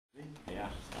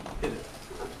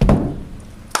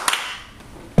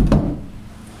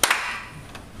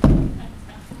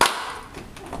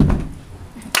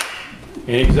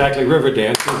Ain't exactly river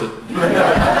dance, is it?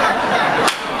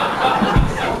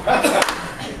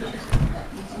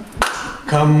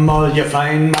 Come all you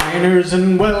fine miners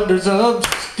and welders of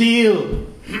steel.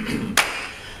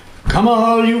 Come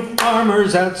all you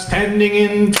farmers outstanding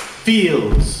in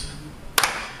fields.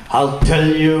 I'll tell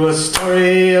you a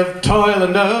story of toil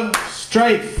and of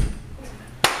strife,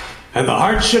 and the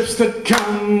hardships that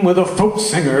come with a folk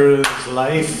singer's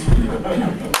life.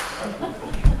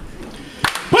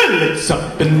 Well, it's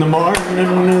up in the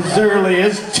morning as early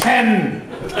as 10.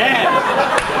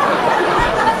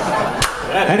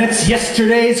 And it's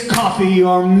yesterday's coffee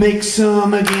or make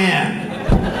some again.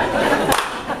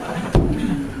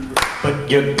 But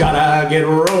you gotta get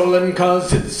rolling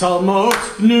 'cause it's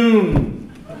almost noon.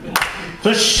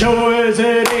 The show is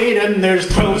at 8 and there's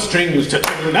 12 strings to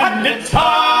tune. And it's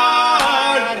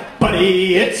hard,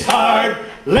 buddy, it's hard,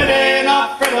 living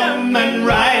off rhythm and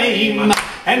rhyme.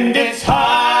 And it's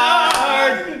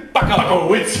hard,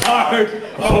 bucko, it's hard,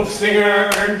 a folk singer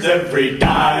earns every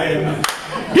dime.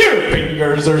 Your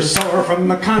fingers are sore from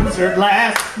the concert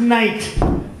last night,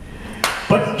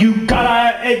 but you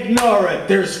gotta ignore it,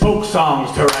 there's folk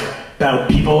songs to write about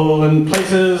people and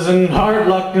places and hard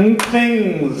luck and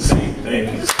things.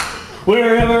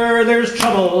 Wherever there's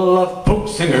trouble, a folk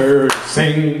singer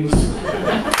sings.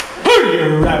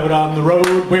 You're out on the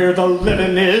road where the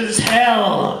living is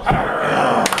hell.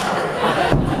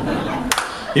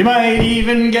 You might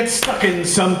even get stuck in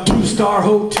some 2-star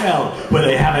hotel where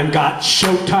they haven't got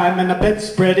showtime and the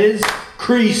bedspread is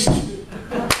creased.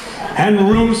 And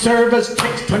room service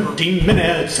takes 20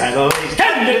 minutes at least.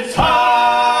 And it's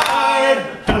hard,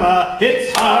 fella,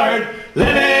 it's hard,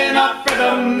 living off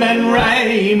rhythm and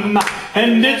rhyme.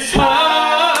 And it's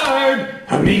hard,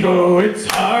 amigo, it's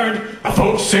hard, a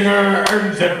folk singer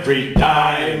earns every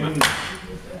dime.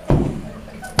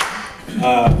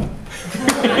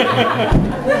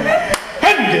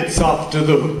 And it's off to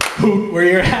the hoot where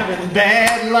you're having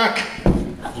bad luck.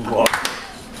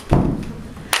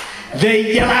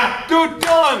 They yell out, "Dude,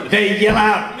 Dylan!" They yell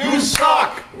out, "You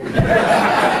suck!"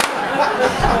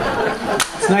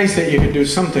 It's nice that you can do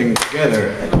something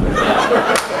together.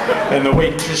 And the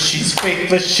waitress, she's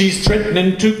faithless, she's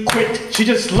threatening to quit. She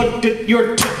just looked at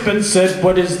your tip and said,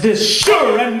 "What is this?"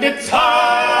 Sure, and it's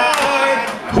hard.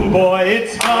 Oh boy,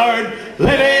 it's hard,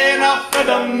 living off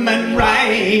rhythm and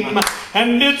rhyme.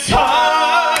 And it's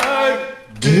hard,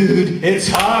 dude, it's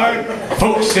hard, a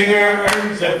folk singer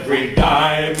earns every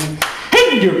dime.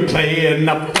 And you're playing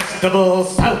a festival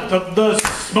south of the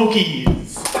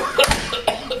Smokies,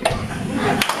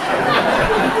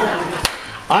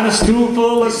 on a stool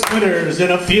full of splinters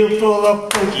in a field full of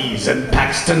pokies. And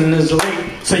Paxton is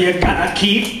late, so you gotta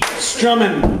keep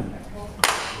strumming.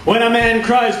 When a man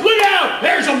cries, "Look out,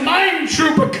 there's a mine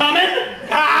trooper coming!"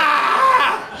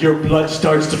 Ah! Your blood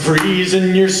starts to freeze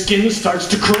and your skin starts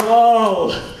to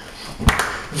crawl.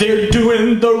 They're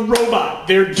doing the robot,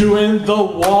 they're doing the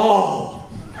wall.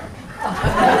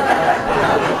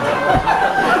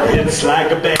 It's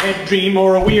like a bad dream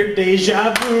or a weird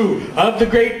deja vu of the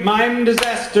great mime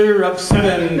disaster of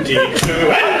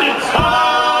 '72. And it's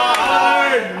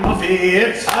hard, Muffy,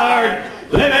 it's hard,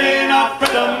 living off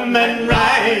rhythm and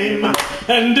rhyme.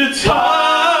 And it's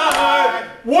hard,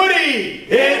 Woody,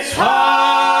 it's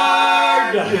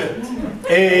hard,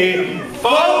 a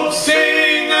folk singer.